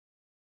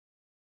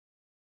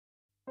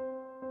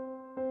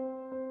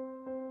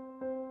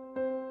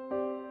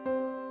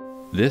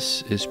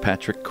This is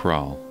Patrick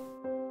Kral.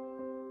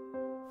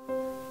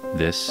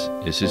 This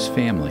is his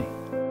family.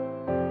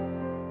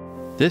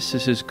 This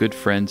is his good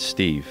friend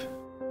Steve.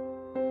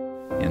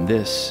 And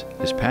this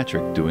is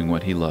Patrick doing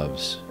what he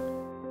loves.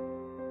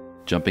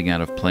 Jumping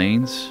out of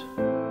planes,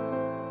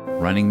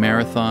 running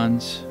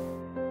marathons,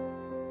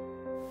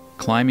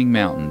 climbing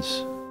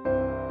mountains,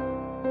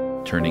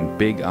 turning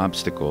big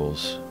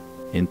obstacles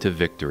into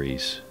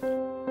victories.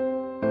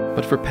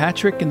 But for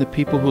Patrick and the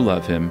people who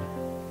love him,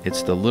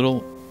 it's the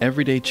little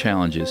everyday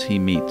challenges he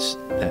meets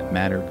that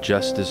matter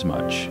just as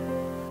much.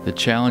 The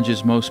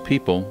challenges most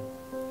people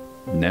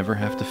never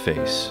have to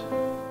face.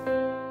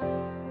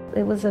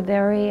 It was a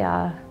very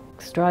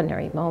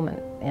extraordinary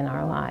moment in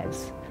our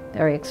lives.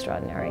 Very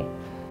extraordinary.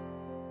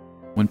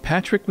 When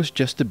Patrick was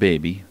just a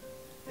baby,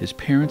 his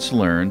parents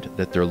learned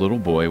that their little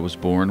boy was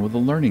born with a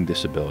learning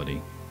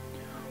disability,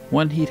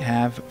 one he'd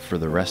have for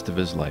the rest of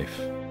his life.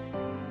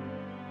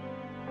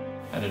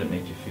 How did it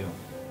make you feel?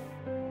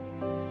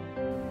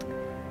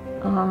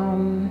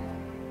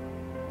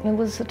 It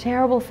was a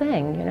terrible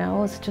thing, you know,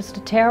 it was just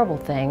a terrible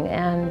thing,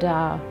 and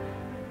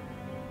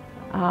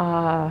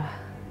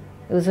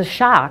it was a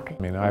shock.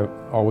 I mean, I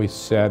always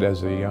said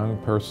as a young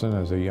person,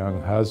 as a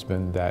young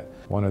husband, that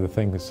one of the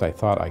things I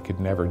thought I could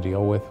never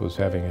deal with was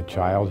having a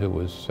child who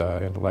was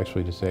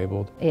intellectually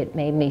disabled. It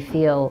made me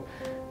feel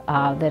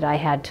that I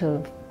had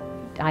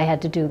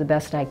to do the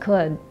best I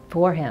could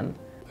for him.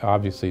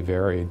 Obviously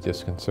very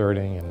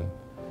disconcerting, and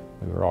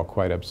we were all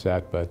quite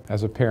upset, but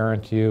as a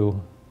parent you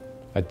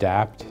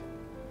adapt,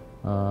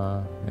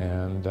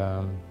 and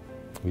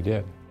we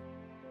did.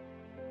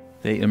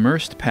 They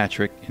immersed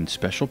Patrick in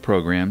special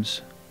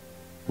programs,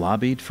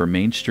 lobbied for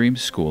mainstream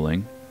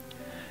schooling,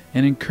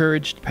 and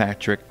encouraged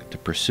Patrick to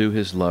pursue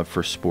his love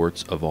for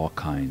sports of all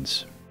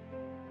kinds.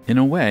 In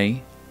a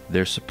way,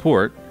 their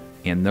support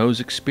and those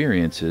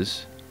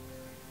experiences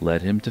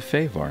led him to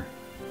FAVARH,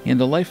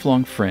 and a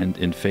lifelong friend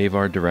in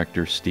FAVARH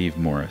director Steve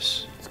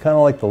Morris. It's kind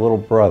of like the little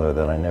brother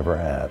that I never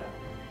had,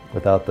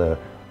 without the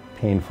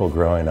painful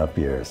growing up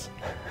years.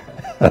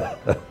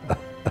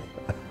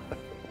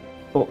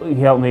 Well, he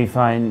helped me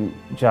find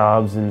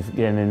jobs and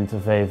getting into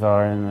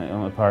FAVARH and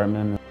an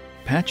apartment.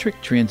 Patrick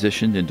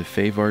transitioned into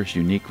FAVARH's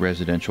unique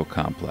residential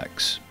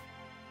complex,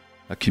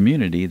 a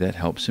community that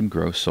helps him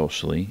grow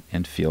socially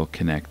and feel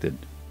connected.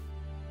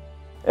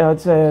 I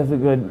would say I have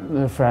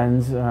good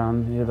friends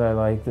around here that I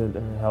like that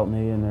help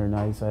me, and they're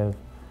nice. I have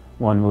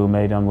one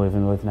roommate I'm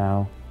living with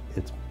now.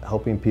 It's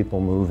helping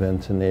people move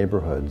into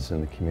neighborhoods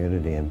in the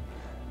community and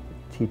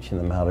teaching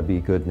them how to be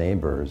good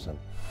neighbors.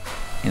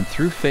 And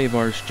through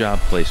FAVARH's job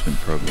placement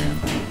program,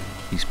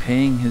 he's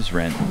paying his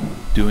rent,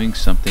 doing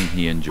something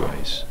he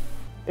enjoys.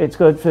 It's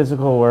good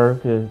physical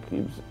work, it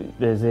keeps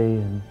busy.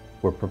 And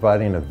we're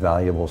providing a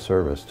valuable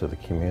service to the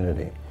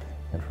community.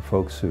 And for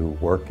folks who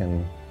work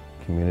in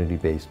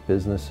community-based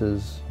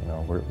businesses, you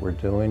know, we're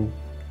doing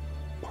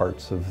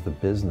parts of the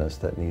business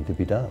that need to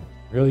be done.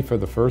 Really, for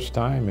the first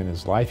time in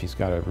his life, he's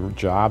got a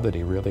job that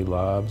he really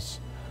loves.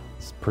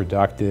 It's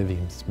productive,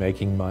 he's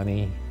making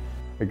money.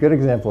 A good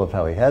example of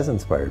how he has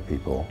inspired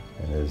people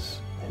and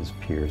his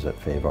peers at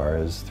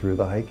FAVARH is through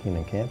the hiking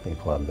and camping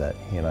club that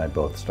he and I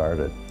both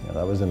started. You know,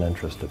 that was an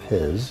interest of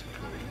his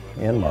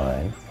and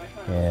mine,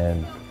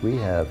 and we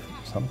have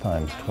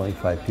sometimes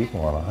 25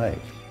 people on a hike.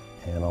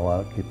 And a lot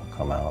of people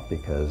come out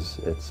because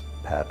it's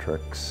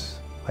Patrick's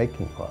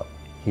hiking club.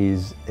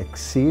 He's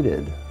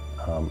exceeded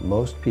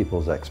most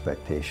people's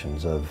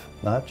expectations of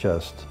not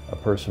just a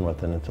person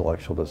with an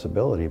intellectual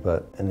disability,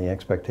 but in the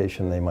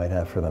expectation they might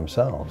have for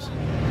themselves.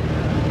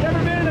 You ever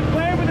been in a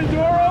plane with the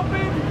door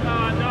open?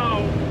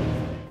 No.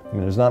 I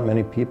mean, there's not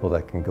many people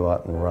that can go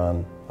out and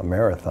run a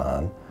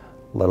marathon,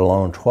 let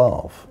alone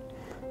 12.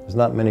 There's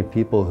not many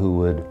people who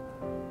would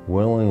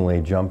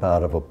willingly jump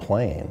out of a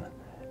plane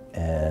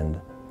and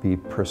be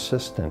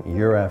persistent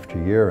year after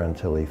year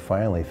until he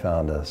finally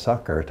found a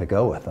sucker to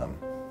go with him.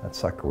 That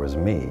sucker was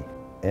me,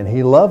 and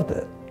he loved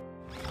it.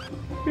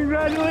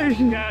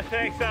 Congratulations. Yeah,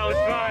 thanks, that was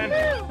fun.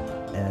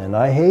 And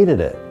I hated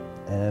it,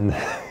 and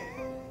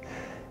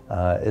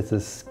it's a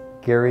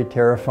scary,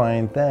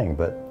 terrifying thing,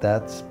 but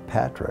that's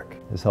Patrick.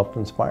 Has helped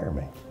inspire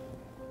me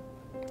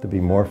to be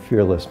more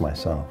fearless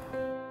myself.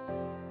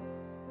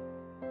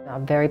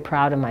 I'm very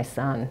proud of my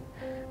son.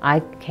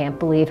 I can't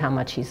believe how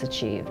much he's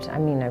achieved. I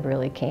mean, I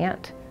really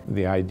can't.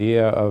 The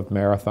idea of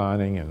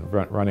marathoning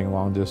and running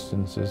long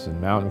distances and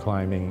mountain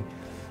climbing,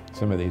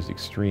 some of these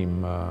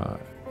extreme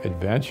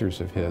adventures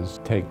of his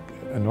take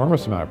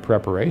enormous amount of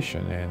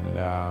preparation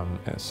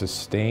and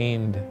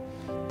sustained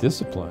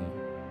discipline.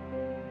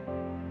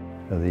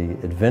 The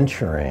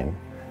adventuring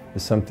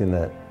is something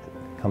that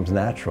comes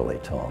naturally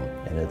to him,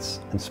 and it's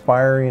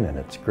inspiring and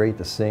it's great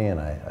to see, and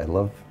I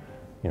love,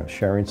 you know,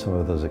 sharing some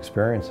of those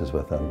experiences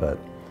with him, but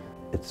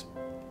it's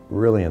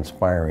really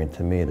inspiring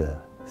to me to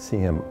see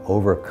him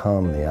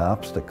overcome the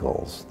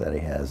obstacles that he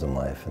has in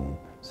life and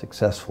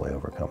successfully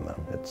overcome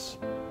them.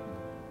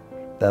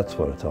 That's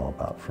what it's all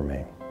about for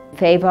me.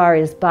 FAVARH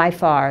is by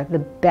far the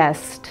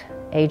best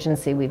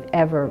agency we've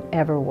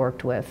ever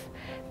worked with.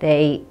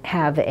 They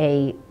have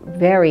a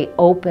very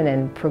open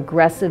and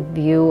progressive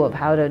view of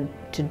how to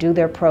do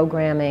their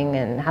programming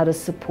and how to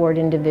support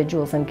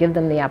individuals and give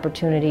them the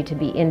opportunity to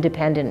be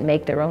independent and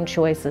make their own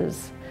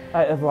choices.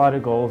 I have a lot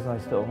of goals I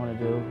still want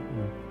to do. You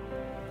know,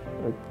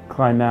 like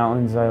climb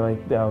mountains, I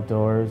like the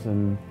outdoors,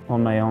 and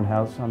own my own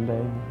house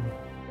someday.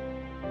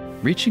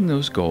 Reaching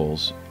those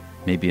goals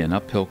may be an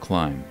uphill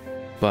climb,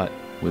 but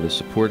with the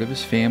support of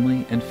his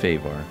family and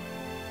FAVARH,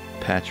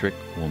 Patrick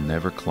will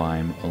never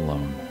climb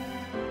alone.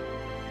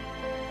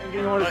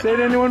 Anything you want to say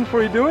to anyone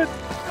before you do it?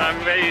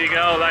 I'm ready to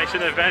go. Life's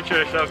an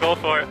adventure, so go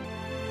for it.